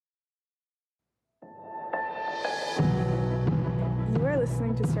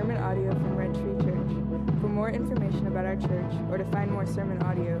listening to sermon audio from Red Tree Church. For more information about our church or to find more sermon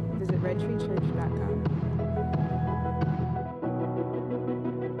audio, visit redtreechurch.com.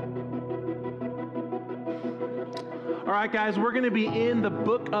 All right, guys, we're going to be in the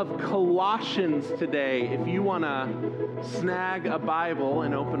book of Colossians today. If you want to snag a Bible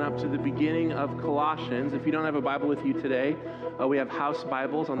and open up to the beginning of Colossians, if you don't have a Bible with you today, we have house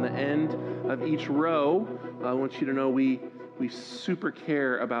Bibles on the end of each row. I want you to know we super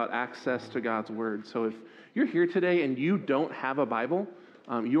care about access to God's Word. So if you're here today and you don't have a Bible,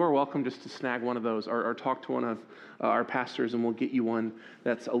 you are welcome just to snag one of those or talk to one of our pastors and we'll get you one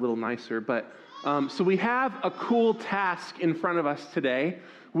that's a little nicer. But so we have a cool task in front of us today.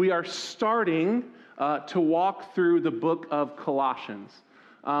 We are starting to walk through the book of Colossians.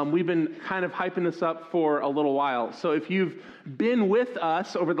 We've been kind of hyping this up for a little while. So if you've been with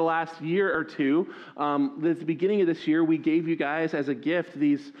us over the last year or two, at the beginning of this year, we gave you guys as a gift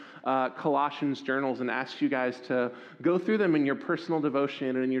these Colossians journals and asked you guys to go through them in your personal devotion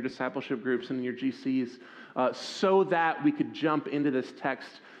and in your discipleship groups and in your GCs so that we could jump into this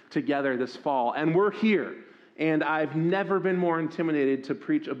text together this fall. And we're here. And I've never been more intimidated to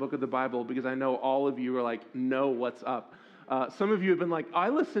preach a book of the Bible because I know all of you are like, know what's up. Some of you have been like, I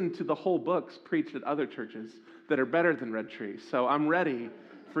listened to the whole books preached at other churches that are better than Red Tree, so I'm ready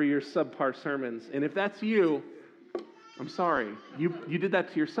for your subpar sermons. And if that's you, I'm sorry. You did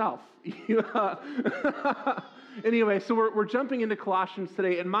that to yourself. Anyway, so we're jumping into Colossians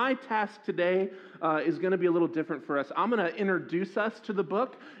today, and my task today is going to be a little different for us. I'm going to introduce us to the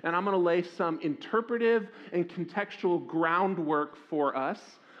book, and I'm going to lay some interpretive and contextual groundwork for us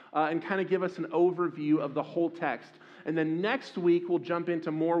and kind of give us an overview of the whole text. And then next week, we'll jump into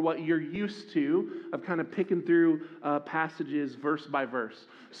more what you're used to of kind of picking through passages verse by verse.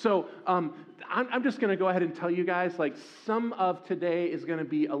 So I'm just going to go ahead and tell you guys, like, some of today is going to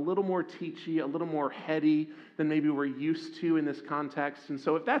be a little more teachy, a little more heady than maybe we're used to in this context. And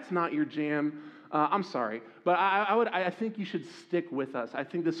so if that's not your jam, I'm sorry. But I think you should stick with us. I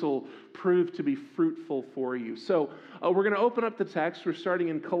think this will prove to be fruitful for you. So we're going to open up the text. We're starting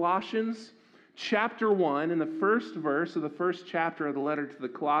in Colossians Chapter 1, and the first verse of the first chapter of the letter to the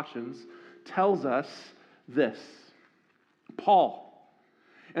Colossians tells us this. Paul,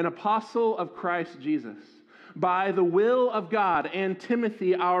 an apostle of Christ Jesus, by the will of God, and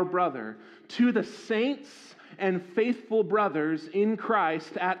Timothy, our brother, to the saints and faithful brothers in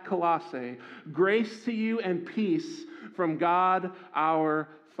Christ at Colossae, grace to you and peace from God our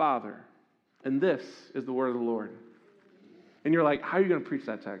Father. And this is the word of the Lord. And you're like, how are you going to preach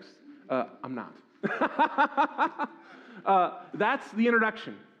that text? I'm not. That's the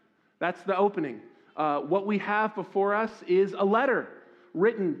introduction. That's the opening. What we have before us is a letter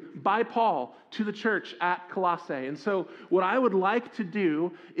written by Paul to the church at Colossae. And so what I would like to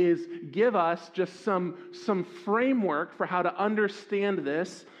do is give us just some framework for how to understand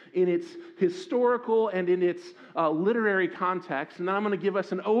this in its historical and in its literary context. And then I'm going to give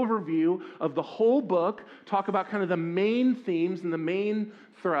us an overview of the whole book, talk about kind of the main themes and the main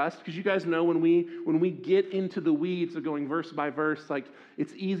thrust, because you guys know when we get into the weeds of going verse by verse, like,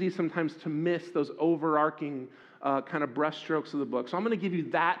 it's easy sometimes to miss those overarching kind of brushstrokes of the book. So I'm going to give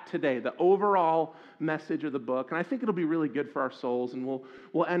you that today, the overall message of the book, and I think it'll be really good for our souls, and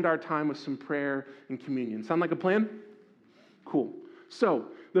we'll end our time with some prayer and communion. Sound like a plan? Cool. So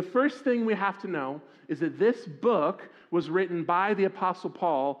the first thing we have to know is that this book was written by the Apostle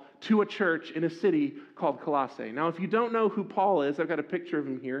Paul to a church in a city called Colossae. Now, if you don't know who Paul is, I've got a picture of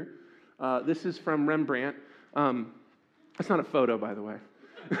him here. This is from Rembrandt. That's not a photo, by the way.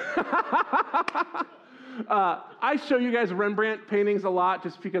 I show you guys Rembrandt paintings a lot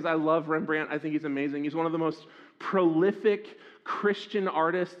just because I love Rembrandt. I think he's amazing. He's one of the most prolific Christian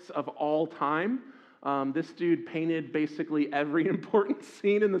artists of all time. This dude painted basically every important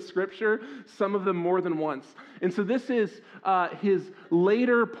scene in the scripture, some of them more than once. And so this is his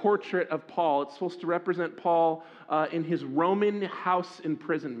later portrait of Paul. It's supposed to represent Paul in his Roman house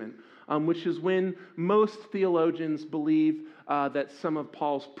imprisonment, which is when most theologians believe that some of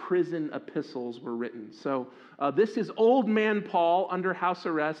Paul's prison epistles were written. So this is old man Paul under house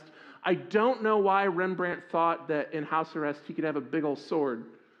arrest. I don't know why Rembrandt thought that in house arrest he could have a big old sword,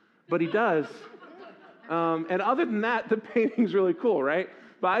 but he does. And other than that, the painting's really cool, right?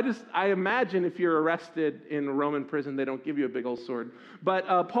 But I imagine if you're arrested in a Roman prison, they don't give you a big old sword.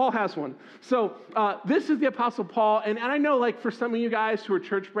 But Paul has one. So this is the Apostle Paul. And I know, like, for some of you guys who are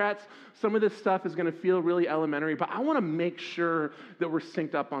church brats, some of this stuff is going to feel really elementary. But I want to make sure that we're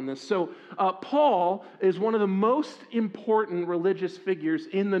synced up on this. So Paul is one of the most important religious figures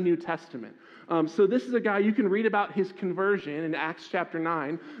in the New Testament. So this is a guy, you can read about his conversion in Acts chapter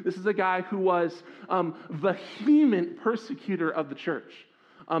 9. This is a guy who was vehement persecutor of the church.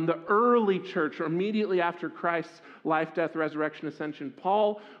 The early church, or immediately after Christ's life, death, resurrection, ascension,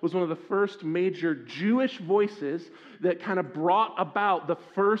 Paul was one of the first major Jewish voices that kind of brought about the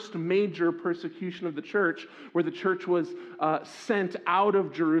first major persecution of the church, where the church was sent out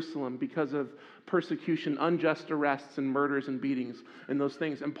of Jerusalem because of persecution, unjust arrests, and murders and beatings and those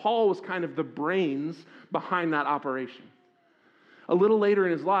things. And Paul was kind of the brains behind that operation. A little later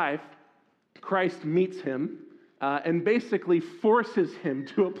in his life, Christ meets him and basically forces him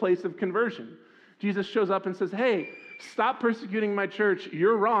to a place of conversion. Jesus shows up and says, hey, stop persecuting my church.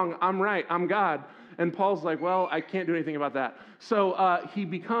 You're wrong. I'm right. I'm God. And Paul's like, well, I can't do anything about that. So he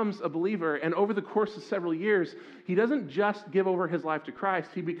becomes a believer, and over the course of several years, he doesn't just give over his life to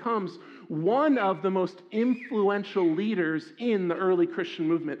Christ. He becomes one of the most influential leaders in the early Christian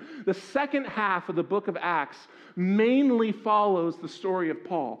movement. The second half of the book of Acts mainly follows the story of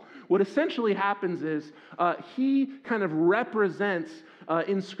Paul. What essentially happens is he kind of represents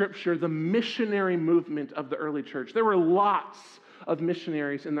in Scripture the missionary movement of the early church. There were lots of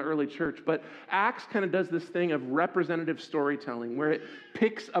missionaries in the early church, but Acts kind of does this thing of representative storytelling where it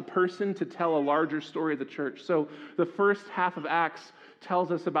picks a person to tell a larger story of the church. So the first half of Acts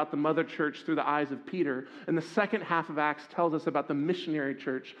tells us about the mother church through the eyes of Peter, and the second half of Acts tells us about the missionary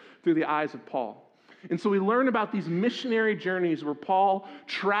church through the eyes of Paul. And so we learn about these missionary journeys where Paul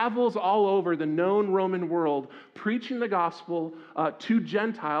travels all over the known Roman world, preaching the gospel to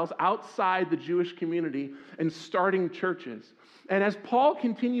Gentiles outside the Jewish community and starting churches. And as Paul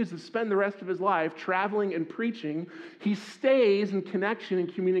continues to spend the rest of his life traveling and preaching, he stays in connection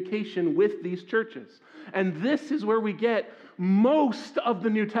and communication with these churches. And this is where we get most of the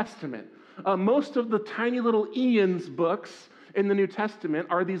New Testament. Most of the tiny little Ian's books in the New Testament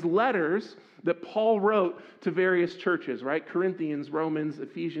are these letters that Paul wrote to various churches, right? Corinthians, Romans,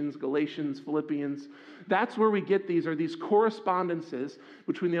 Ephesians, Galatians, Philippians. That's where we get these correspondences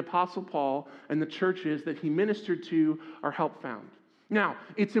between the Apostle Paul and the churches that he ministered to or helped found. Now,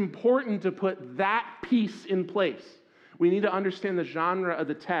 it's important to put that piece in place. We need to understand the genre of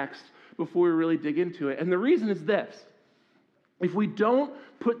the text before we really dig into it. And the reason is this. If we don't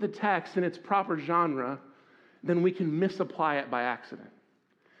put the text in its proper genre, then we can misapply it by accident.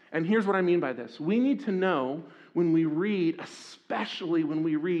 And here's what I mean by this. We need to know when we read, especially when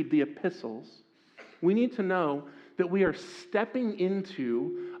we read the epistles, we need to know that we are stepping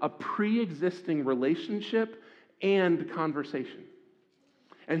into a pre-existing relationship and conversation.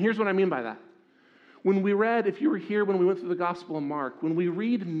 And here's what I mean by that. When we read, if you were here when we went through the Gospel of Mark, when we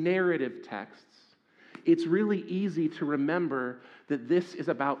read narrative texts, it's really easy to remember that this is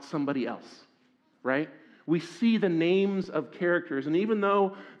about somebody else, right? We see the names of characters, and even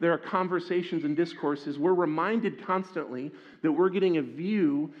though there are conversations and discourses, we're reminded constantly that we're getting a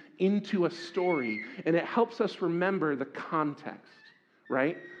view into a story, and it helps us remember the context,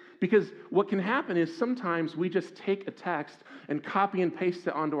 right? Because what can happen is sometimes we just take a text and copy and paste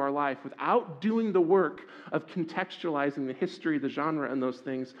it onto our life without doing the work of contextualizing the history, the genre, and those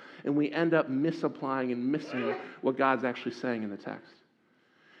things, and we end up misapplying and missing what God's actually saying in the text.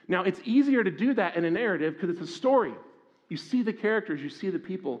 Now, it's easier to do that in a narrative because it's a story. You see the characters, you see the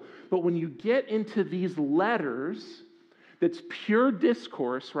people. But when you get into these letters, that's pure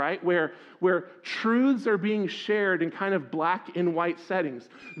discourse, right? Where truths are being shared in kind of black and white settings.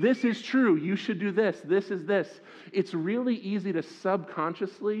 This is true. You should do this. This is this. It's really easy to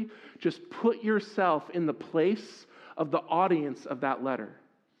subconsciously just put yourself in the place of the audience of that letter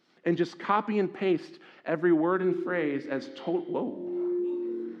and just copy and paste every word and phrase as whoa.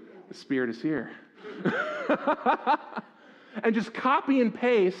 The Spirit is here. And just copy and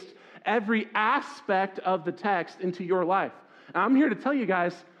paste every aspect of the text into your life. And I'm here to tell you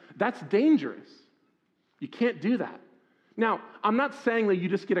guys, that's dangerous. You can't do that. Now, I'm not saying that you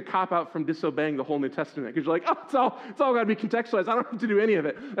just get a cop-out from disobeying the whole New Testament, because you're like, oh, it's all got to be contextualized. I don't have to do any of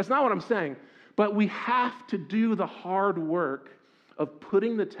it. That's not what I'm saying. But we have to do the hard work of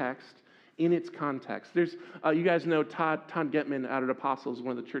putting the text in its context. There's, you guys know Todd Getman out at Apostles,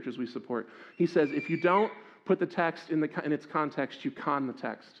 one of the churches we support. He says, if you don't put the text in its context, you con the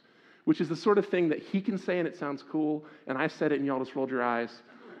text, which is the sort of thing that he can say and it sounds cool, and I said it and y'all just rolled your eyes,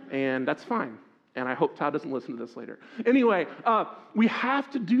 and that's fine. And I hope Todd doesn't listen to this later. Anyway, we have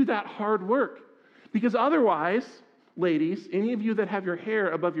to do that hard work because otherwise, ladies, any of you that have your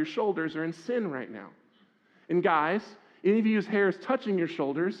hair above your shoulders are in sin right now. And guys, any of you whose hair is touching your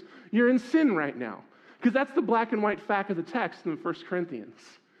shoulders, you're in sin right now. Because that's the black and white fact of the text in 1 Corinthians,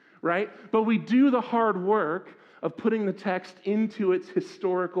 right? But we do the hard work of putting the text into its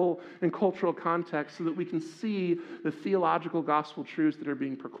historical and cultural context so that we can see the theological gospel truths that are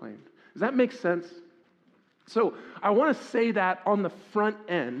being proclaimed. Does that make sense? So I want to say that on the front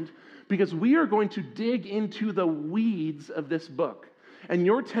end because we are going to dig into the weeds of this book. And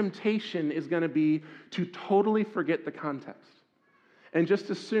your temptation is going to be to totally forget the context and just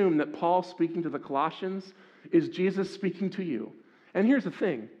assume that Paul speaking to the Colossians is Jesus speaking to you. And here's the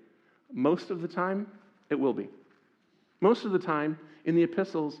thing. Most of the time, it will be. Most of the time, in the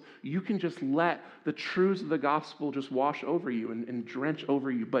epistles, you can just let the truths of the gospel just wash over you and drench over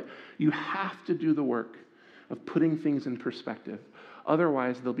you. But you have to do the work of putting things in perspective.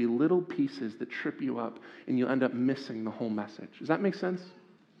 Otherwise, there'll be little pieces that trip you up, and you'll end up missing the whole message. Does that make sense?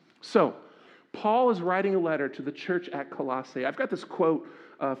 So, Paul is writing a letter to the church at Colossae. I've got this quote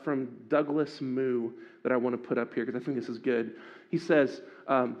from Douglas Moo that I want to put up here because I think this is good. He says,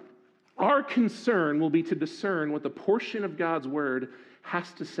 our concern will be to discern what the portion of God's word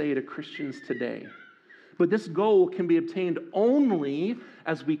has to say to Christians today. But this goal can be obtained only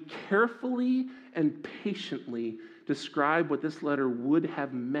as we carefully and patiently describe what this letter would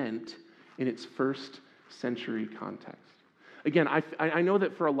have meant in its first century context. Again, I know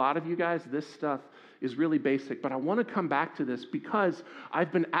that for a lot of you guys, this stuff is really basic, but I want to come back to this because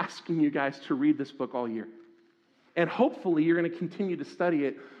I've been asking you guys to read this book all year. And hopefully you're going to continue to study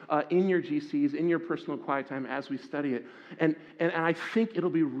it in your GCs, in your personal quiet time as we study it. And I think it'll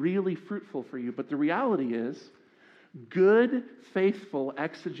be really fruitful for you. But the reality is, good, faithful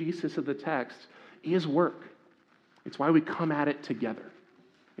exegesis of the text is work. It's why we come at it together.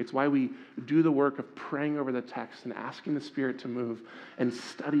 It's why we do the work of praying over the text and asking the Spirit to move and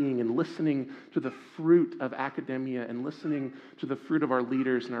studying and listening to the fruit of academia and listening to the fruit of our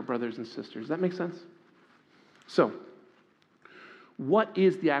leaders and our brothers and sisters. Does that make sense? So, what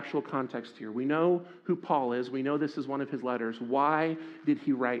is the actual context here? We know who Paul is. We know this is one of his letters. Why did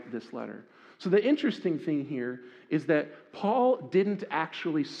he write this letter? So the interesting thing here is that Paul didn't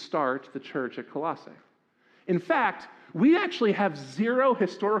actually start the church at Colossae. In fact, we actually have zero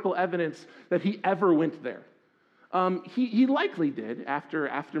historical evidence that he ever went there. He likely did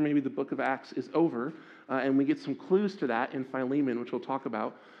after maybe the book of Acts is over, and we get some clues to that in Philemon, which we'll talk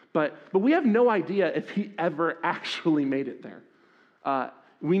about. But we have no idea if he ever actually made it there.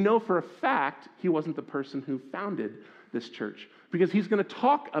 We know for a fact he wasn't the person who founded this church because he's going to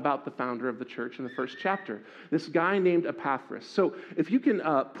talk about the founder of the church in the first chapter, this guy named Epaphras. So if you can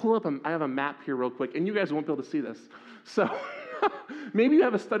pull up, I have a map here real quick, and you guys won't be able to see this. So maybe you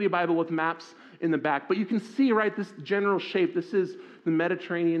have a study Bible with maps in the back, but you can see, right, this general shape. This is the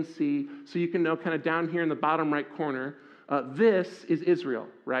Mediterranean Sea, so you can know kind of down here in the bottom right corner, this is Israel,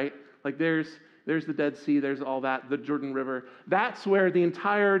 right? Like there's the Dead Sea, there's all that, the Jordan River. That's where the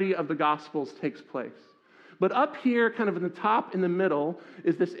entirety of the Gospels takes place. But up here, kind of in the top, in the middle,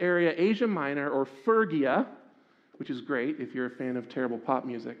 is this area, Asia Minor, or Phrygia, which is great if you're a fan of terrible pop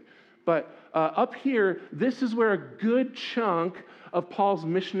music. But up here, this is where a good chunk of Paul's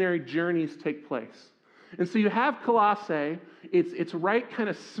missionary journeys take place. And so you have Colossae, it's right kind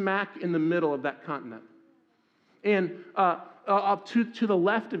of smack in the middle of that continent. And up to the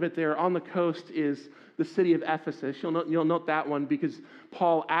left of it there on the coast is the city of Ephesus. You'll note that one because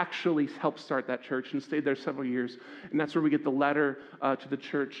Paul actually helped start that church and stayed there several years. And that's where we get the letter to the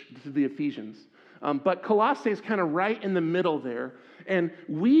church, to the Ephesians. But Colossae is kind of right in the middle there. And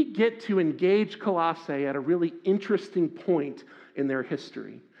we get to engage Colossae at a really interesting point in their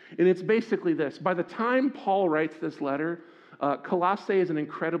history. And it's basically this. By the time Paul writes this letter, Colossae is an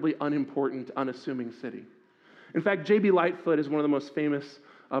incredibly unimportant, unassuming city. In fact, J.B. Lightfoot is one of the most famous,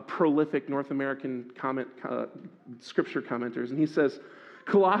 prolific North American scripture commenters, and he says,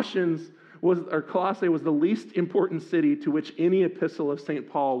 Colossae was the least important city to which any epistle of St.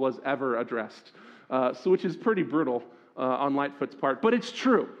 Paul was ever addressed, which is pretty brutal on Lightfoot's part, but it's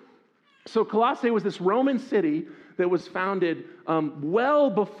true. So Colossae was this Roman city that was founded well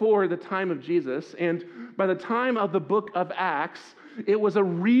before the time of Jesus, and by the time of the book of Acts, it was a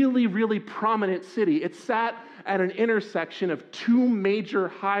really, really prominent city. It sat at an intersection of two major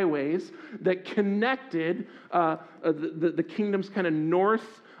highways that connected the kingdoms kind of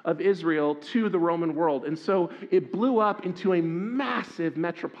north of Israel to the Roman world. And so it blew up into a massive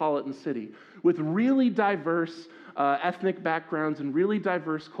metropolitan city with really diverse ethnic backgrounds and really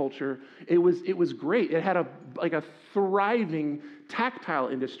diverse culture. It was great. It had a thriving tactile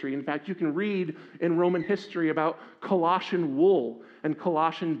industry. In fact, you can read in Roman history about Colossian wool and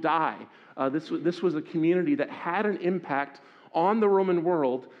Colossian dye. This was a community that had an impact on the Roman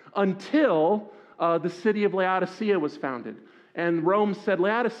world until the city of Laodicea was founded. And Rome said,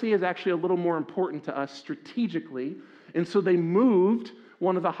 Laodicea is actually a little more important to us strategically. And so they moved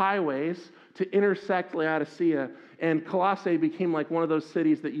one of the highways to intersect Laodicea. And Colossae became like one of those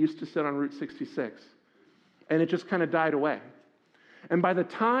cities that used to sit on Route 66. And it just kind of died away. And by the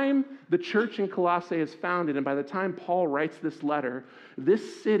time the church in Colossae is founded, and by the time Paul writes this letter,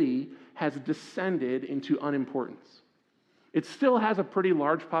 this city has descended into unimportance. It still has a pretty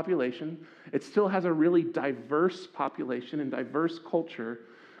large population. It still has a really diverse population and diverse culture.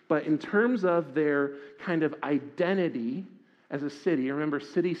 But in terms of their kind of identity as a city, remember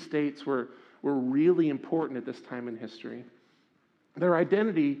city-states were really important at this time in history. Their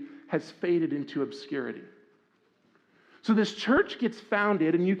identity has faded into obscurity. So this church gets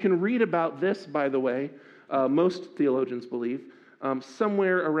founded, and you can read about this, by the way, most theologians believe,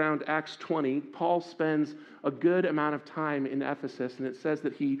 somewhere around Acts 20, Paul spends a good amount of time in Ephesus, and it says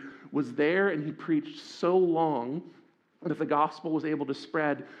that he was there and he preached so long that the gospel was able to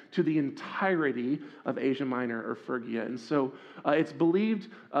spread to the entirety of Asia Minor or Phrygia. And so it's believed,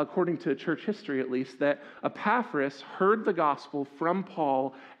 according to church history at least, that Epaphras heard the gospel from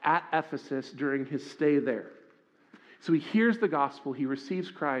Paul at Ephesus during his stay there. So he hears the gospel, he receives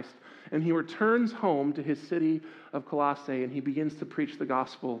Christ, and he returns home to his city of Colossae, and he begins to preach the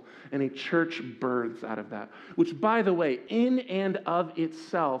gospel, and a church births out of that. Which, by the way, in and of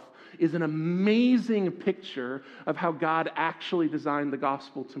itself is an amazing picture of how God actually designed the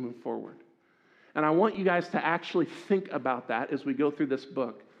gospel to move forward. And I want you guys to actually think about that as we go through this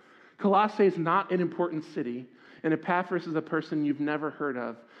book. Colossae is not an important city, and Epaphras is a person you've never heard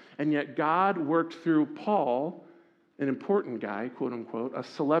of, and yet God worked through Paul, an important guy, quote unquote, a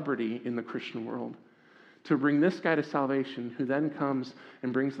celebrity in the Christian world, to bring this guy to salvation, who then comes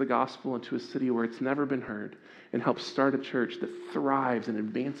and brings the gospel into a city where it's never been heard and helps start a church that thrives and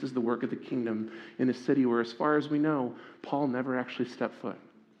advances the work of the kingdom in a city where, as far as we know, Paul never actually stepped foot.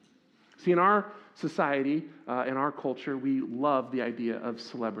 See, in our society, in our culture, we love the idea of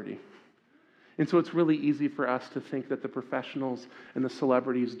celebrity. And so it's really easy for us to think that the professionals and the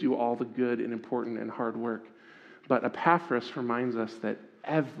celebrities do all the good and important and hard work. But Epaphras reminds us that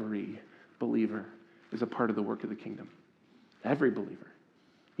every believer is a part of the work of the kingdom. Every believer.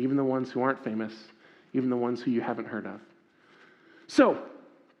 Even the ones who aren't famous, even the ones who you haven't heard of. So,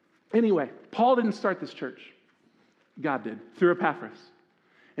 anyway, Paul didn't start this church. God did, through Epaphras.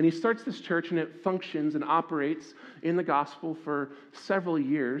 And he starts this church, and it functions and operates in the gospel for several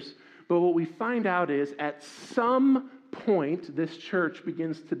years. But what we find out is, at some point, this church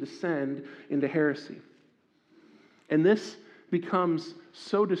begins to descend into heresy. And this becomes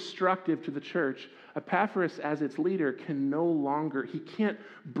so destructive to the church, Epaphras, as its leader, he can't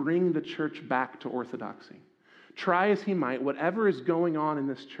bring the church back to orthodoxy. Try as he might, whatever is going on in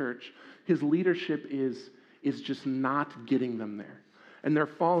this church, his leadership is just not getting them there. And they're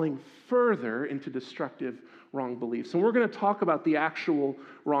falling further into destructive wrong beliefs. And we're going to talk about the actual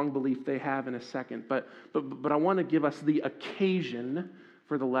wrong belief they have in a second. But I want to give us the occasion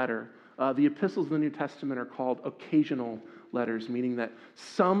for the letter. The epistles of the New Testament are called occasional letters, meaning that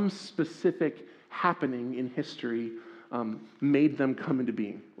some specific happening in history made them come into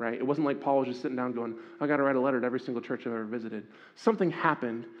being, right? It wasn't like Paul was just sitting down going, I got to write a letter to every single church I've ever visited. Something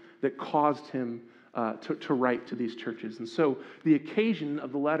happened that caused him to write to these churches. And so the occasion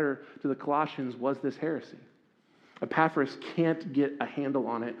of the letter to the Colossians was this heresy. Epaphras can't get a handle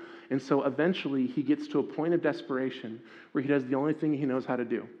on it, and so eventually he gets to a point of desperation where he does the only thing he knows how to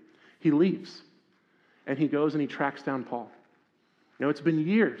do. He leaves, and he goes and he tracks down Paul. Now, it's been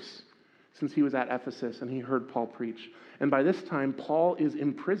years since he was at Ephesus and he heard Paul preach. And by this time, Paul is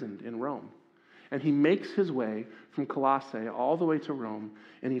imprisoned in Rome. And he makes his way from Colossae all the way to Rome,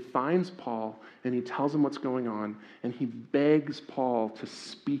 and he finds Paul, and he tells him what's going on, and he begs Paul to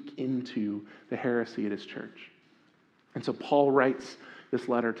speak into the heresy at his church. And so Paul writes this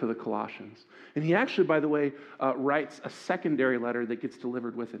letter to the Colossians. And he actually, by the way, writes a secondary letter that gets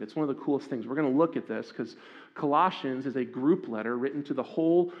delivered with it. It's one of the coolest things. We're going to look at this because Colossians is a group letter written to the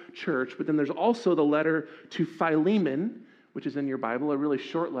whole church, but then there's also the letter to Philemon, which is in your Bible, a really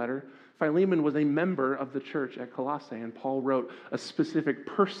short letter. Philemon was a member of the church at Colossae, and Paul wrote a specific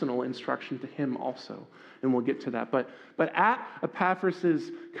personal instruction to him also, and we'll get to that. But at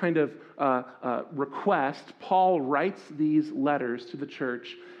Epaphras' kind of request, Paul writes these letters to the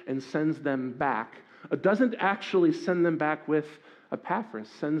church and sends them back doesn't actually send them back with Epaphras,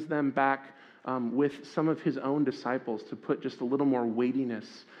 sends them back with some of his own disciples to put just a little more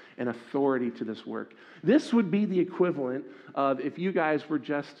weightiness and authority to this work. This would be the equivalent of if you guys were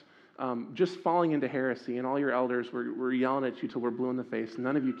just falling into heresy and all your elders were yelling at you till we're blue in the face.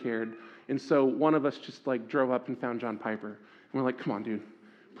 None of you cared. And so one of us just like drove up and found John Piper. And we're like, come on, dude,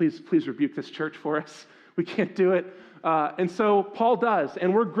 please rebuke this church for us. We can't do it. And so Paul does.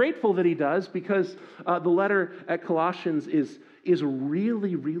 And we're grateful that he does because the letter at Colossians is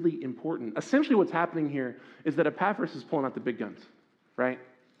really, really important. Essentially what's happening here is that Epaphras is pulling out the big guns, right?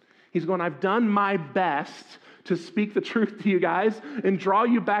 He's going, I've done my best to speak the truth to you guys and draw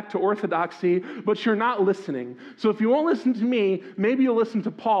you back to orthodoxy, but you're not listening. So if you won't listen to me, maybe you'll listen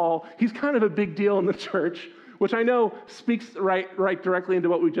to Paul. He's kind of a big deal in the church, which I know speaks right directly into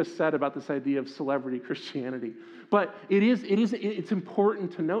what we just said about this idea of celebrity Christianity. But it's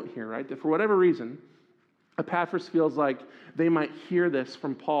important to note here, right, that for whatever reason, Epaphras feels like they might hear this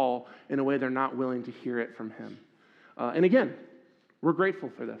from Paul in a way they're not willing to hear it from him. And again, we're grateful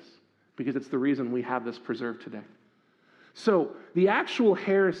for this because it's the reason we have this preserved today. So the actual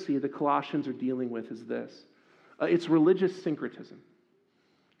heresy the Colossians are dealing with is this. It's religious syncretism.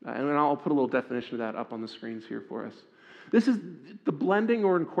 And I'll put a little definition of that up on the screens here for us. This is the blending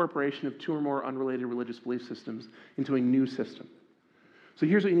or incorporation of two or more unrelated religious belief systems into a new system. So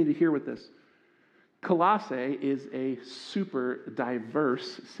here's what you need to hear with this. Colossae is a super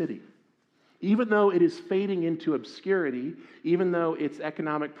diverse city. Even though it is fading into obscurity, even though its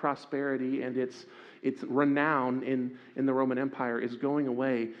economic prosperity and its renown in the Roman Empire is going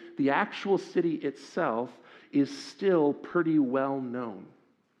away, the actual city itself is still pretty well known.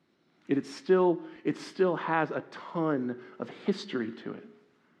 It still has a ton of history to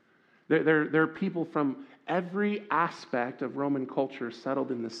it. There are people from every aspect of Roman culture settled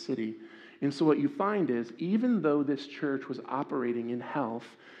in the city. And so what you find is, even though this church was operating in health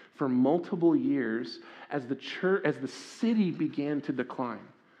for multiple years, as the city began to decline,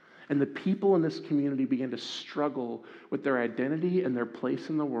 and the people in this community began to struggle with their identity and their place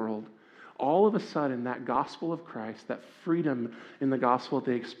in the world, all of a sudden, that gospel of Christ, that freedom in the gospel that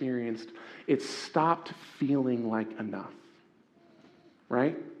they experienced, it stopped feeling like enough,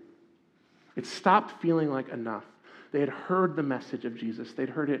 right? It stopped feeling like enough. They had heard the message of Jesus. They'd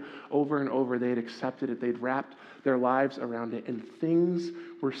heard it over and over. They had accepted it. They'd wrapped their lives around it, and things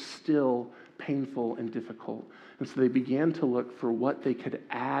were still painful and difficult. And so they began to look for what they could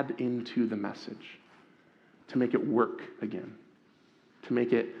add into the message to make it work again, to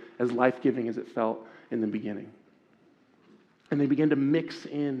make it as life-giving as it felt in the beginning. And they began to mix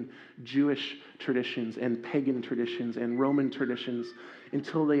in Jewish traditions and pagan traditions and Roman traditions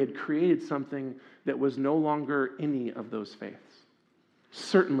until they had created something that was no longer any of those faiths.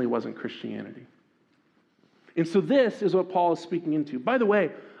 Certainly wasn't Christianity. And so this is what Paul is speaking into. By the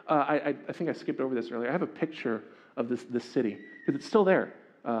way, I think I skipped over this earlier. I have a picture of this city because it's still there.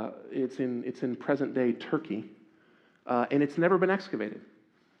 It's in present-day Turkey, and it's never been excavated.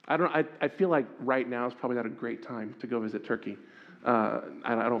 I feel like right now is probably not a great time to go visit Turkey. I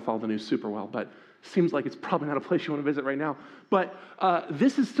don't follow the news super well, but seems like it's probably not a place you want to visit right now. But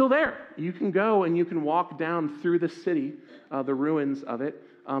this is still there. You can go and you can walk down through the city, the ruins of it,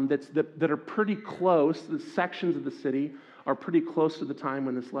 that are pretty close. The sections of the city are pretty close to the time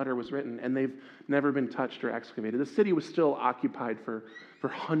when this letter was written, and they've never been touched or excavated. The city was still occupied for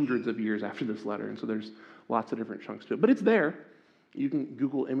hundreds of years after this letter, and so there's lots of different chunks to it. But it's there. You can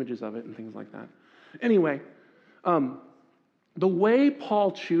Google images of it and things like that. Anyway, the way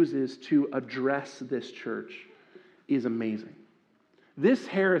Paul chooses to address this church is amazing. This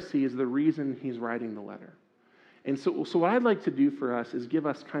heresy is the reason he's writing the letter. And so what I'd like to do for us is give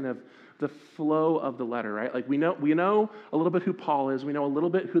us kind of the flow of the letter, right? Like we know a little bit who Paul is. We know a little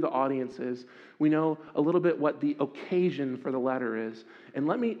bit who the audience is. We know a little bit what the occasion for the letter is. And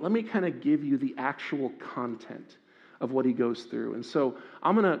let me kind of give you the actual content of what he goes through. And so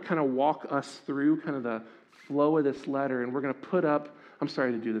I'm going to kind of walk us through kind of the flow of this letter, and we're going to put up, I'm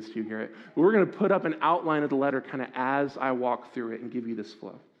sorry to do this to you, Garrett, but we're going to put up an outline of the letter kind of as I walk through it and give you this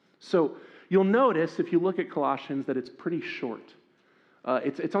flow. So you'll notice, if you look at Colossians, that it's pretty short.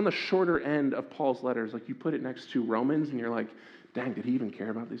 It's on the shorter end of Paul's letters. Like you put it next to Romans, and you're like, dang, did he even care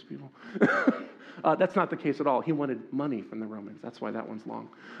about these people? That's not the case at all. He wanted money from the Romans. That's why that one's long.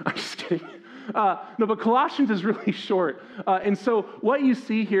 I'm just kidding. No, but Colossians is really short. And so what you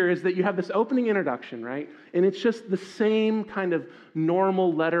see here is that you have this opening introduction, right? And it's just the same kind of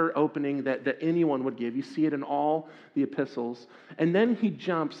normal letter opening that anyone would give. You see it in all the epistles. And then he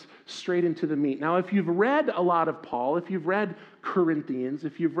jumps straight into the meat. Now, if you've read a lot of Paul, if you've read Corinthians,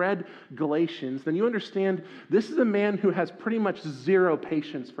 if you've read Galatians, then you understand this is a man who has pretty much zero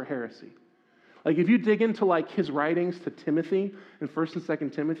patience for heresy. Like if you dig into like his writings to Timothy in 1st and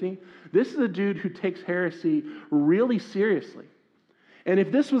 2nd Timothy, this is a dude who takes heresy really seriously. And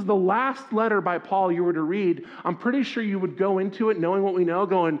if this was the last letter by Paul you were to read, I'm pretty sure you would go into it knowing what we know,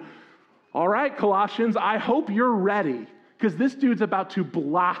 going, all right, Colossians, I hope you're ready, because this dude's about to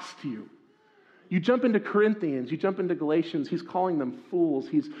blast you. You jump into Corinthians, you jump into Galatians, he's calling them fools.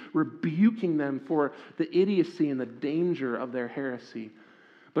 He's rebuking them for the idiocy and the danger of their heresy.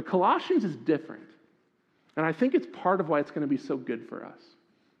 But Colossians is different. And I think it's part of why it's going to be so good for us.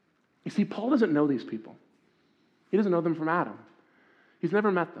 You see, Paul doesn't know these people. He doesn't know them from Adam. He's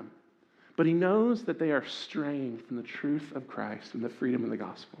never met them. But he knows that they are straying from the truth of Christ and the freedom of the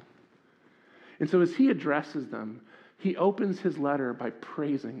gospel. And so as he addresses them, he opens his letter by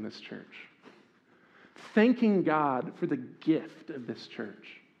praising this church, thanking God for the gift of this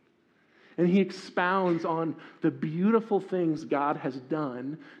church. And he expounds on the beautiful things God has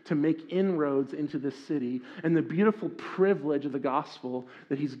done to make inroads into this city and the beautiful privilege of the gospel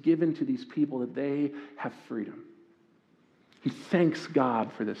that he's given to these people, that they have freedom. He thanks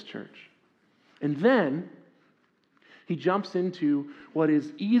God for this church. And then he jumps into what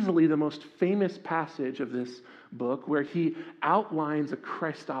is easily the most famous passage of this book, where he outlines a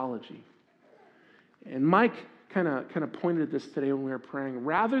Christology. And Mike kind of pointed at this today when we were praying.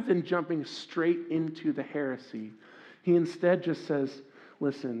 Rather than jumping straight into the heresy, he instead just says,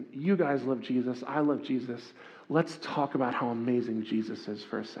 listen, you guys love Jesus, I love Jesus. Let's talk about how amazing Jesus is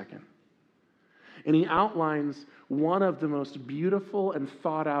for a second. And he outlines one of the most beautiful and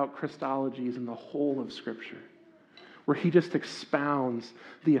thought out Christologies in the whole of Scripture, where he just expounds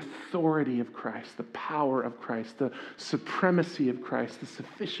the authority of Christ, the power of Christ, the supremacy of Christ, the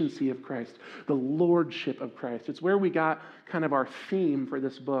sufficiency of Christ, the lordship of Christ. It's where we got kind of our theme for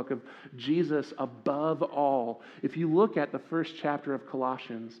this book of Jesus above all. If you look at the first chapter of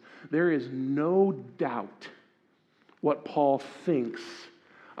Colossians, there is no doubt what Paul thinks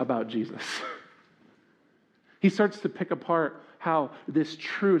about Jesus. He starts to pick apart how this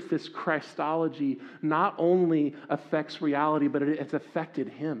truth, this Christology, not only affects reality, but it's affected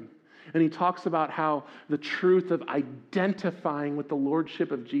him. And he talks about how the truth of identifying with the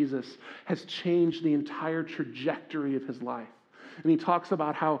lordship of Jesus has changed the entire trajectory of his life. And he talks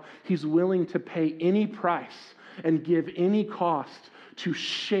about how he's willing to pay any price and give any cost to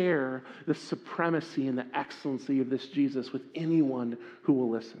share the supremacy and the excellency of this Jesus with anyone who will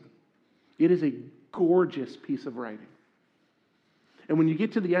listen. It is a gorgeous piece of writing. And when you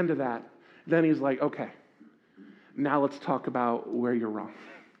get to the end of that, then he's like, okay, now let's talk about where you're wrong.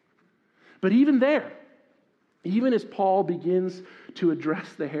 But even there, even as Paul begins to address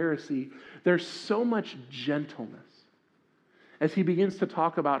the heresy, there's so much gentleness as he begins to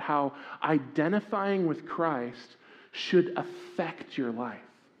talk about how identifying with Christ should affect your life.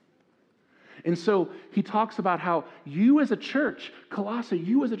 And so he talks about how you as a church, Colossae,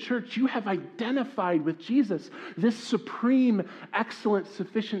 you as a church, you have identified with Jesus, this supreme, excellent,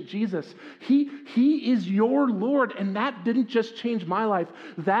 sufficient Jesus. He is your Lord, and that didn't just change my life.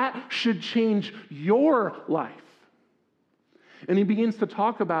 That should change your life. And he begins to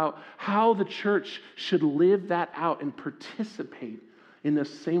talk about how the church should live that out and participate in the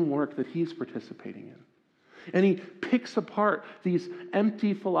same work that he's participating in. And he picks apart these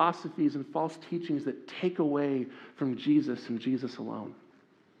empty philosophies and false teachings that take away from Jesus and Jesus alone.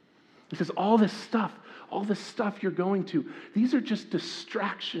 He says, all this stuff you're going to, these are just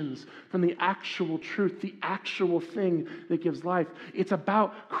distractions from the actual truth, the actual thing that gives life. It's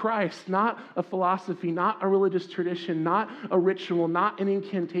about Christ, not a philosophy, not a religious tradition, not a ritual, not an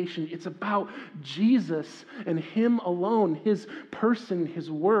incantation. It's about Jesus and him alone. His person,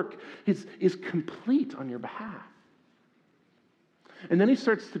 his work is complete on your behalf. And then he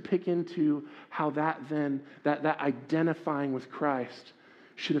starts to pick into how that identifying with Christ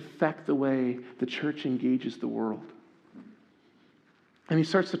should affect the way the church engages the world. And he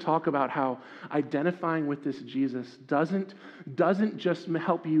starts to talk about how identifying with this Jesus doesn't just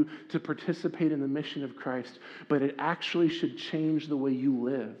help you to participate in the mission of Christ, but it actually should change the way you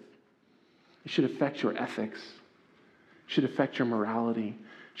live. It should affect your ethics. It should affect your morality.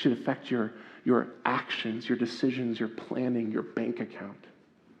 It should affect your actions, your decisions, your planning, your bank account.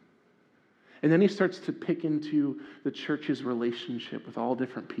 And then he starts to pick into the church's relationship with all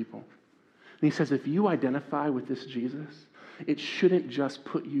different people. And he says, if you identify with this Jesus, it shouldn't just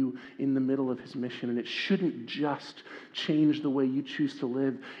put you in the middle of his mission, and it shouldn't just change the way you choose to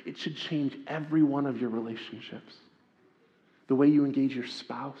live. It should change every one of your relationships. The way you engage your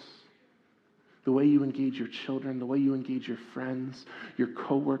spouse, the way you engage your children, the way you engage your friends, your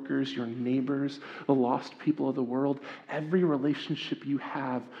coworkers, your neighbors, the lost people of the world. Every relationship you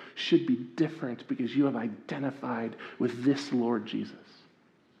have should be different because you have identified with this Lord Jesus.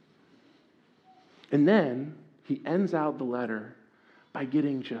 And then he ends out the letter by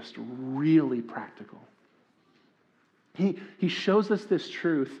getting just really practical. He shows us this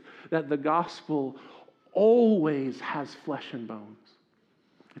truth that the gospel always has flesh and bones.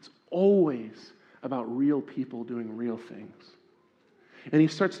 It's always about real people doing real things. And he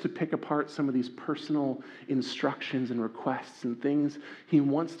starts to pick apart some of these personal instructions and requests and things he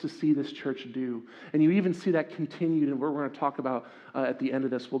wants to see this church do. And you even see that continued, and we're going to talk about at the end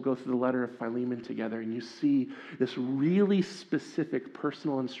of this, we'll go through the letter of Philemon together, and you see this really specific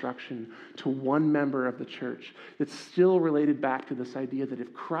personal instruction to one member of the church that's still related back to this idea that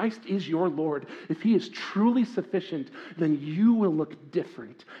if Christ is your Lord, if he is truly sufficient, then you will look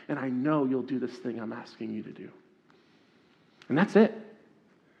different, and I know you'll do this thing I'm asking you to do. And that's it.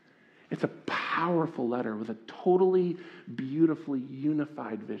 It's a powerful letter with a totally beautifully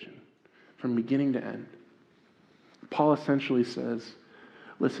unified vision from beginning to end. Paul essentially says,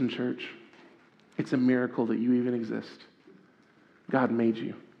 listen, church, it's a miracle that you even exist. God made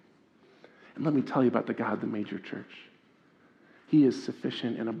you. And let me tell you about the God that made your church. He is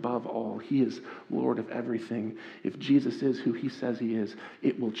sufficient and above all. He is Lord of everything. If Jesus is who he says he is,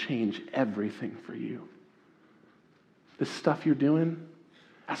 it will change everything for you. The stuff you're doing,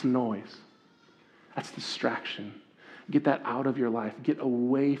 that's noise. That's distraction. Get that out of your life. Get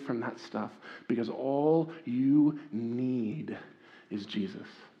away from that stuff because all you need is Jesus.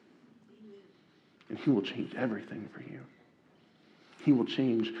 And he will change everything for you. He will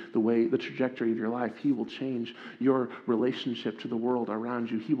change the trajectory of your life. He will change your relationship to the world around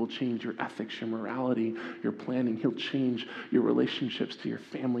you. He will change your ethics, your morality, your planning. He'll change your relationships to your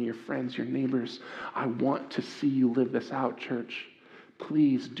family, your friends, your neighbors. I want to see you live this out, church.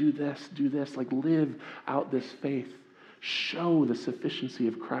 Please do this, like live out this faith. Show the sufficiency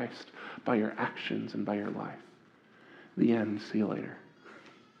of Christ by your actions and by your life. The end. See you later.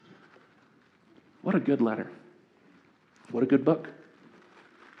 What a good letter. What a good book.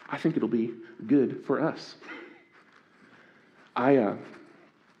 I think it'll be good for us. I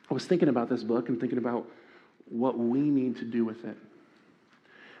was thinking about this book and thinking about what we need to do with it.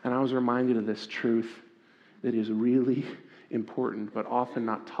 And I was reminded of this truth that is really important, but often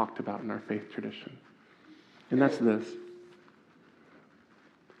not talked about in our faith tradition. And that's this.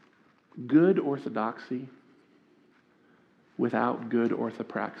 Good orthodoxy without good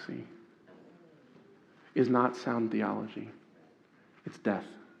orthopraxy is not sound theology. It's death.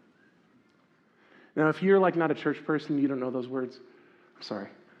 Now, if you're like not a church person, you don't know those words, I'm sorry.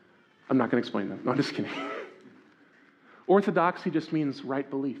 I'm not going to explain them. No, I'm just kidding. Orthodoxy just means right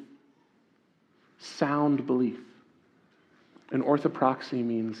belief, sound belief. And orthopraxy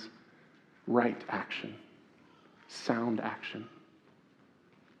means right action, sound action.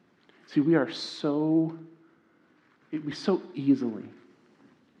 See, we so easily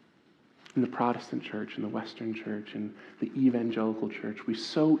in the Protestant church, in the Western church, in the evangelical church, we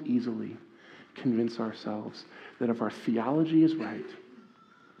so easily convince ourselves that if our theology is right,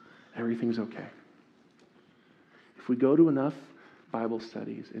 everything's okay. If we go to enough Bible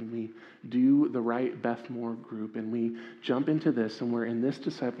studies and we do the right Beth Moore group and we jump into this and we're in this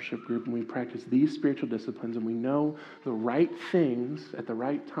discipleship group and we practice these spiritual disciplines and we know the right things at the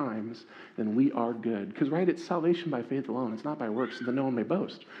right times, then we are good. Because, right, it's salvation by faith alone. It's not by works so that no one may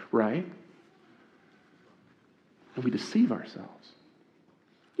boast, right? And we deceive ourselves.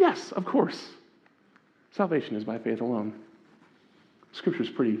 Yes, of course. Salvation is by faith alone. Scripture's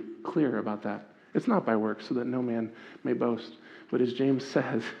pretty clear about that. It's not by works so that no man may boast. But as James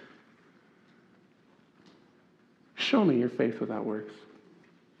says, show me your faith without works.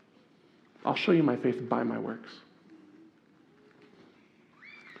 I'll show you my faith by my works.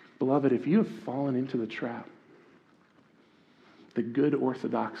 Beloved, if you have fallen into the trap, the good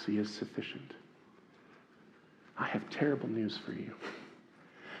orthodoxy is sufficient. I have terrible news for you.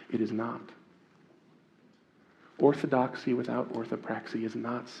 It is not. Orthodoxy without orthopraxy is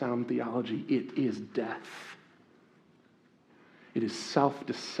not sound theology. It is death. It is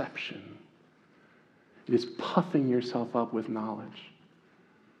self-deception. It is puffing yourself up with knowledge.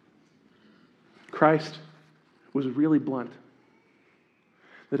 Christ was really blunt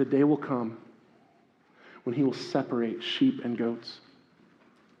that a day will come when he will separate sheep and goats.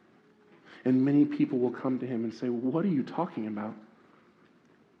 And many people will come to him and say, what are you talking about?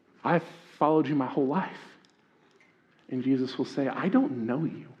 I've followed you my whole life. And Jesus will say, I don't know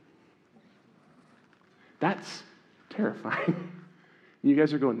you. That's terrifying. You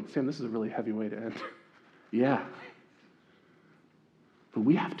guys are going, Sam, this is a really heavy way to end. Yeah. But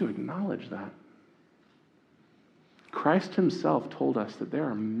we have to acknowledge that. Christ himself told us that there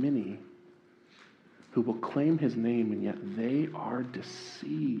are many who will claim his name, and yet they are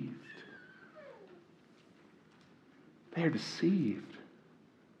deceived. They are deceived.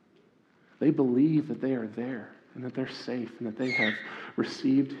 They believe that they are there and that they're safe and that they have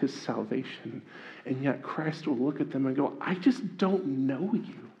received his salvation. And yet Christ will look at them and go, I just don't know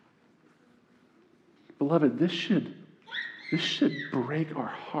you. Beloved, this should break our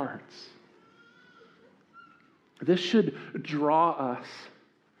hearts. This should draw us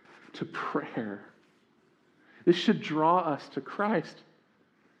to prayer. This should draw us to Christ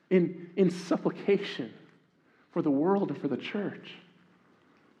in supplication for the world and for the church.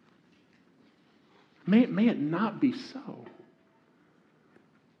 May it not be so.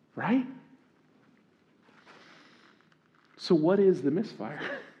 Right? So what is the misfire?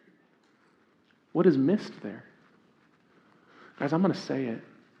 What is missed there? Guys, I'm going to say it.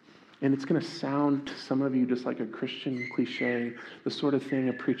 And it's going to sound to some of you just like a Christian cliche, the sort of thing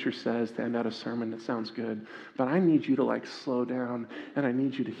a preacher says to end out a sermon that sounds good. But I need you to slow down, and I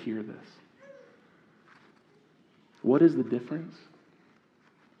need you to hear this. What is the difference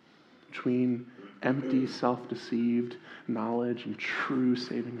between empty, self-deceived knowledge and true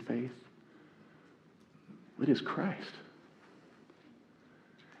saving faith? It is Christ.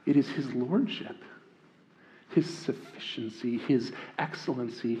 It is his lordship, his sufficiency, his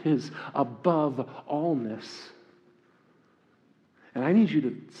excellency, his above allness. And I need you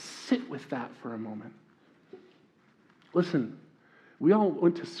to sit with that for a moment. Listen, we all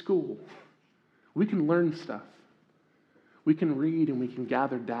went to school. We can learn stuff. We can read and we can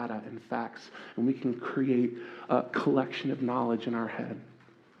gather data and facts, and we can create a collection of knowledge in our head.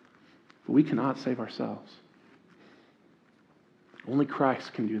 But we cannot save ourselves. Only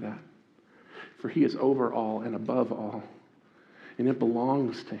Christ can do that. For he is over all and above all. And it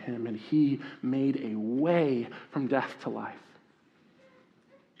belongs to him. And he made a way from death to life.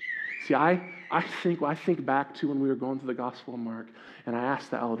 See, I think back to when we were going through the Gospel of Mark, and I asked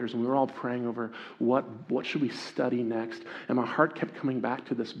the elders, and we were all praying over what should we study next. And my heart kept coming back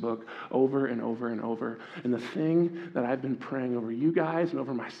to this book over and over and over. And the thing that I've been praying over you guys and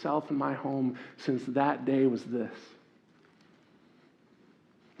over myself and my home since that day was this.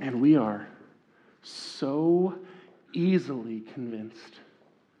 And we are so easily convinced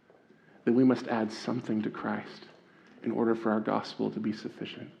that we must add something to Christ in order for our gospel to be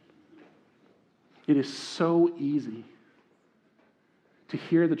sufficient. It is so easy to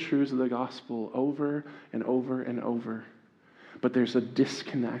hear the truths of the gospel over and over and over, but there's a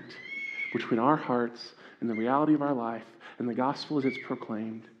disconnect between our hearts and the reality of our life and the gospel as it's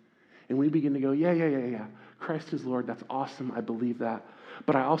proclaimed. And we begin to go, yeah. Christ is Lord. That's awesome. I believe that.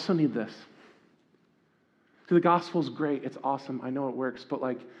 But I also need this. So the gospel's great. It's awesome. I know it works.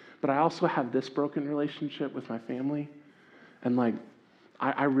 But I also have this broken relationship with my family. And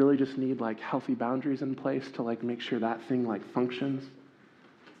I really just need healthy boundaries in place to make sure that thing functions.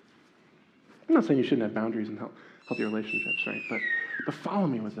 I'm not saying you shouldn't have boundaries in healthy relationships, right? But follow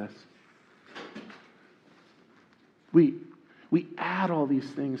me with this. We add all these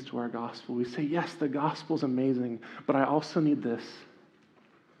things to our gospel. We say, yes, the gospel's amazing, but I also need this.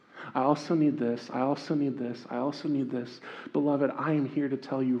 I also need this. I also need this. I also need this. Beloved, I am here to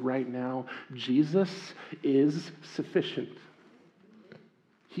tell you right now, Jesus is sufficient.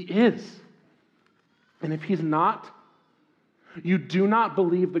 He is. And if he's not, you do not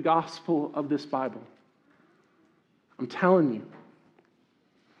believe the gospel of this Bible. I'm telling you.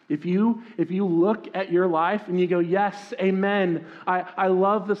 If you look at your life and you go, yes, amen, I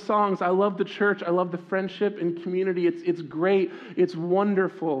love the songs, I love the church, I love the friendship and community, it's great, it's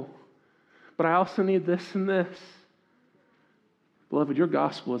wonderful, but I also need this and this. Beloved, your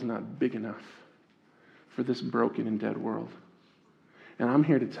gospel is not big enough for this broken and dead world. And I'm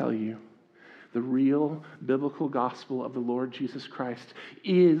here to tell you, the real biblical gospel of the Lord Jesus Christ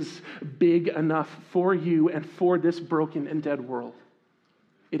is big enough for you and for this broken and dead world.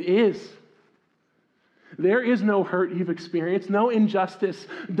 It is. There is no hurt you've experienced, no injustice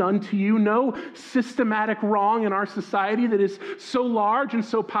done to you, no systematic wrong in our society that is so large and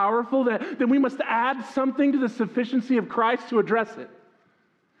so powerful that we must add something to the sufficiency of Christ to address it.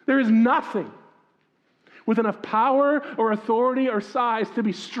 There is nothing with enough power or authority or size to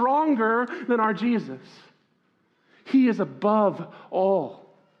be stronger than our Jesus. He is above all.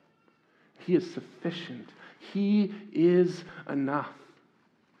 He is sufficient. He is enough.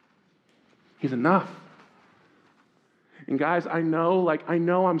 He's enough. And guys, I know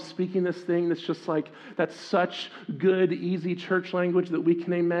I'm speaking this thing that's just like, that's such good, easy church language that we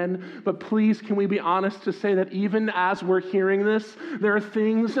can amen. But please, can we be honest to say that even as we're hearing this, there are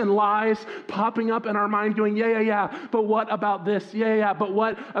things and lies popping up in our mind going, yeah, but what about this? Yeah, but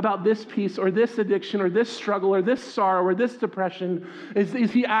what about this piece or this addiction or this struggle or this sorrow or this depression?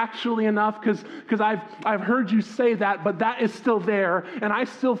 Is he actually enough? Because I've heard you say that, but that is still there, and I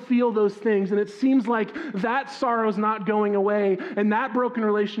still feel those things, and it seems like that sorrow is not going away, and that broken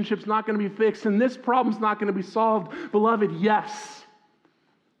relationship's not going to be fixed, and this problem's not going to be solved. Beloved, yes,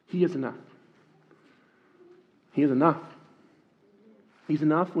 he is enough. He is enough. He's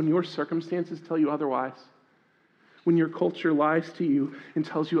enough when your circumstances tell you otherwise, when your culture lies to you and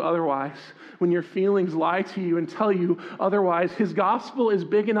tells you otherwise, when your feelings lie to you and tell you otherwise. His gospel is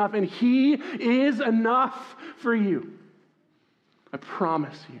big enough, and he is enough for you. I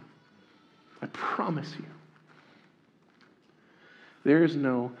promise you. I promise you. There is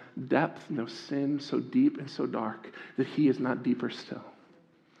no depth, no sin so deep and so dark that he is not deeper still.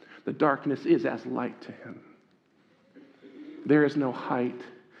 The darkness is as light to him. There is no height,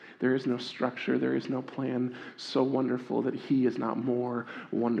 there is no structure, there is no plan so wonderful that he is not more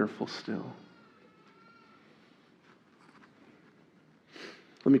wonderful still.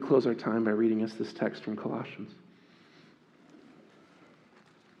 Let me close our time by reading us this text from Colossians.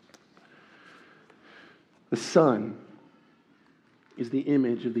 The Son is the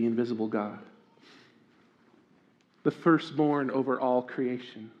image of the invisible God, the firstborn over all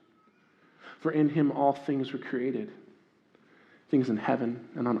creation. For in him all things were created, things in heaven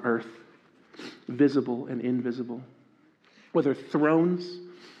and on earth, visible and invisible, whether thrones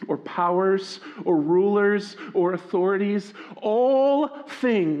or powers or rulers or authorities, all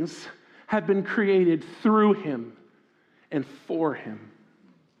things have been created through him and for him.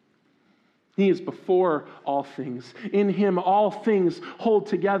 He is before all things. In him, all things hold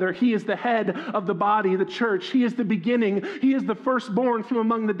together. He is the head of the body, the church. He is the beginning. He is the firstborn from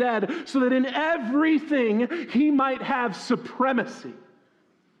among the dead, so that in everything he might have supremacy.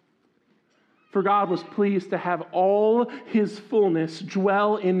 For God was pleased to have all his fullness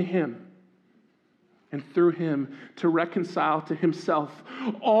dwell in him, and through him to reconcile to himself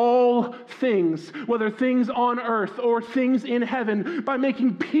all things, whether things on earth or things in heaven, by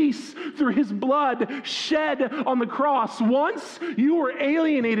making peace through his blood shed on the cross. Once you were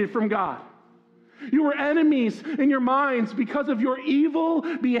alienated from God. You were enemies in your minds because of your evil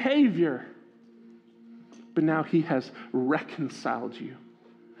behavior. But now he has reconciled you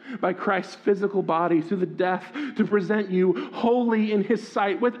by Christ's physical body through the death, to present you holy in his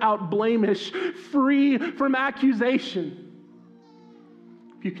sight, without blemish, free from accusation.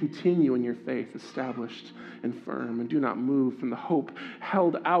 If you continue in your faith, established and firm, and do not move from the hope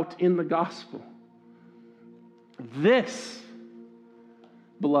held out in the gospel. This,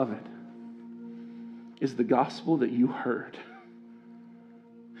 beloved, is the gospel that you heard,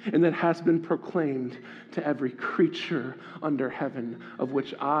 and that has been proclaimed to every creature under heaven, of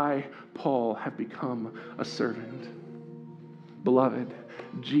which I, Paul, have become a servant. Beloved,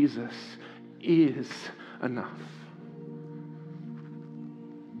 Jesus is enough.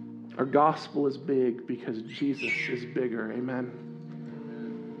 Our gospel is big because Jesus is bigger. Amen.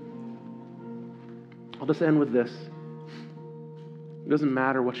 I'll just end with this. It doesn't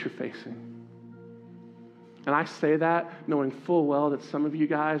matter what you're facing. And I say that knowing full well that some of you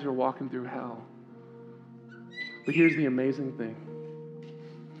guys are walking through hell. But here's the amazing thing.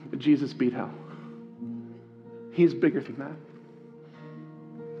 Jesus beat hell. He's bigger than that.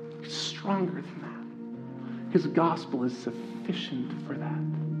 He's stronger than that. His gospel is sufficient for that.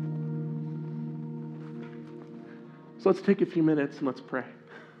 So let's take a few minutes and let's pray.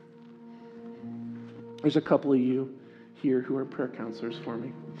 There's a couple of you here who are prayer counselors for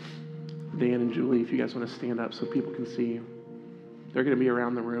me. Dan and Julie, if you guys want to stand up so people can see you. They're going to be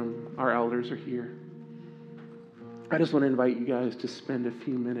around the room. Our elders are here. I just want to invite you guys to spend a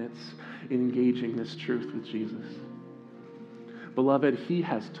few minutes engaging this truth with Jesus. Beloved, he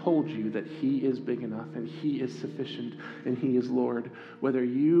has told you that he is big enough and he is sufficient and he is Lord. Whether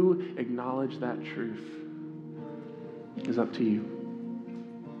you acknowledge that truth is up to you.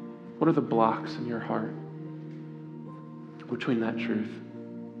 What are the blocks in your heart between that truth?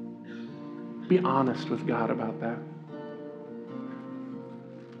 Be honest with God about that.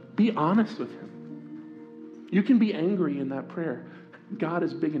 Be honest with him. You can be angry in that prayer. God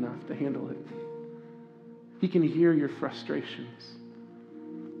is big enough to handle it. He can hear your frustrations.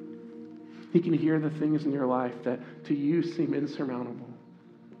 He can hear the things in your life that to you seem insurmountable.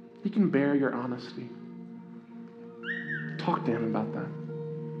 He can bear your honesty. Talk to him about that.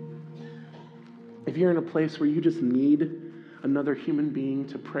 If you're in a place where you just need another human being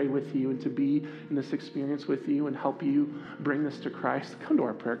to pray with you and to be in this experience with you and help you bring this to Christ, come to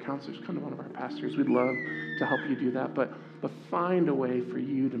our prayer counselors, come to one of our pastors. We'd love to help you do that, but find a way for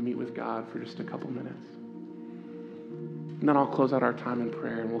you to meet with God for just a couple minutes. And then I'll close out our time in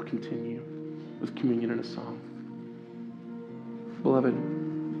prayer and we'll continue with communion and a song. Beloved,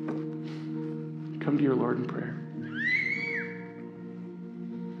 come to your Lord in prayer.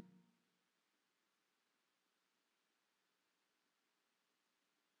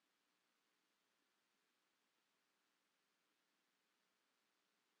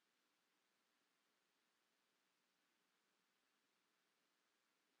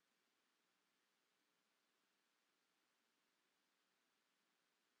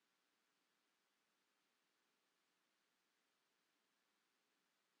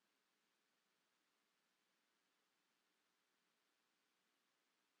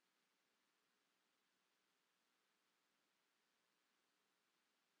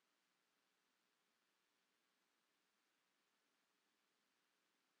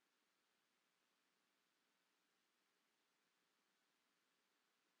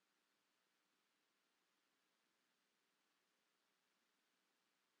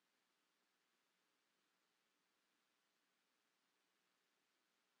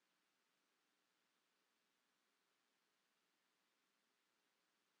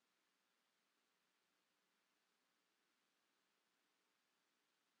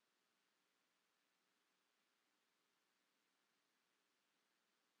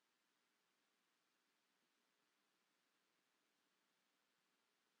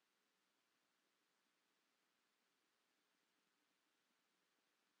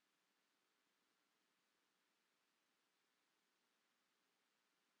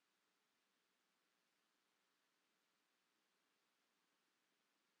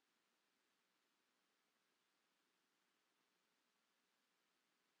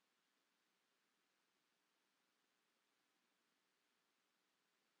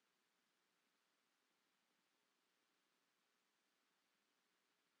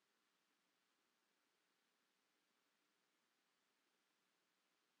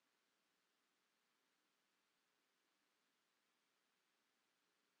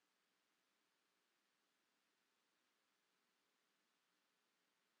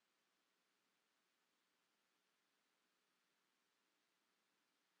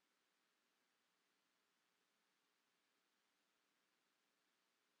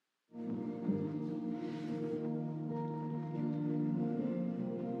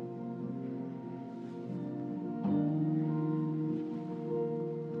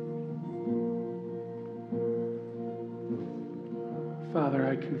 Father,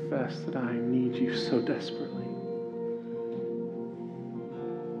 I confess that I need you so desperately.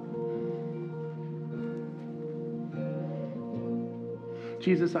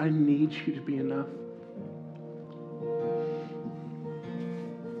 Jesus, I need you to be enough.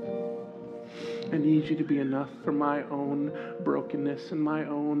 I need you to be enough for my own brokenness and my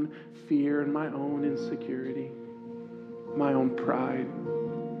own fear and my own insecurity, my own pride.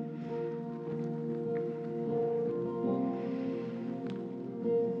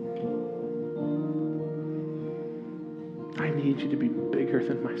 I need you to be bigger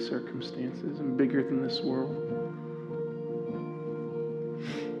than my circumstances and bigger than this world.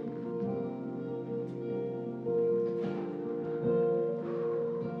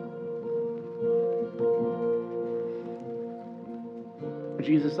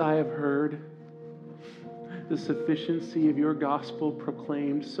 Jesus, I have heard the sufficiency of your gospel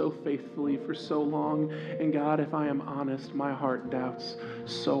proclaimed so faithfully for so long. And God, if I am honest, my heart doubts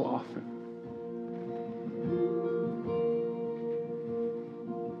so often.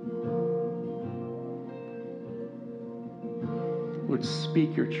 Lord,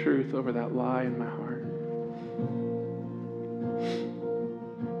 speak your truth over that lie in my heart.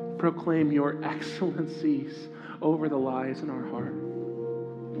 Proclaim your excellencies over the lies in our heart.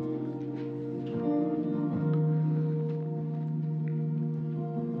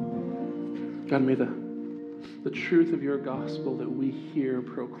 God, may the truth of your gospel that we hear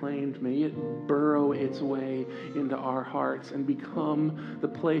proclaimed, may it burrow its way into our hearts and become the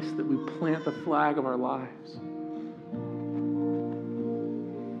place that we plant the flag of our lives.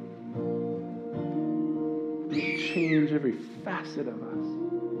 May it change every facet of us.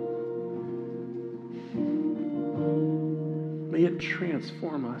 May it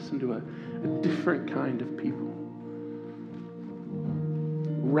transform us into a different kind of people.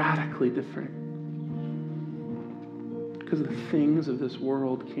 radically different. Because the things of this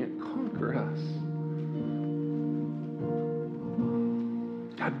world can't conquer us.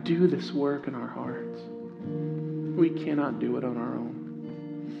 God, do this work in our hearts. We cannot do it on our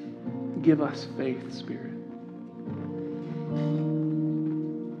own. Give us faith, Spirit.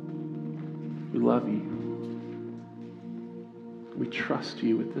 We love you. We trust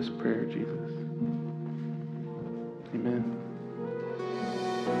you with this prayer, Jesus. Amen.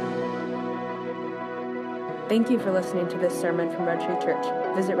 Thank you for listening to this sermon from Red Tree Church.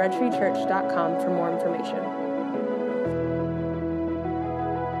 Visit redtreechurch.com for more information.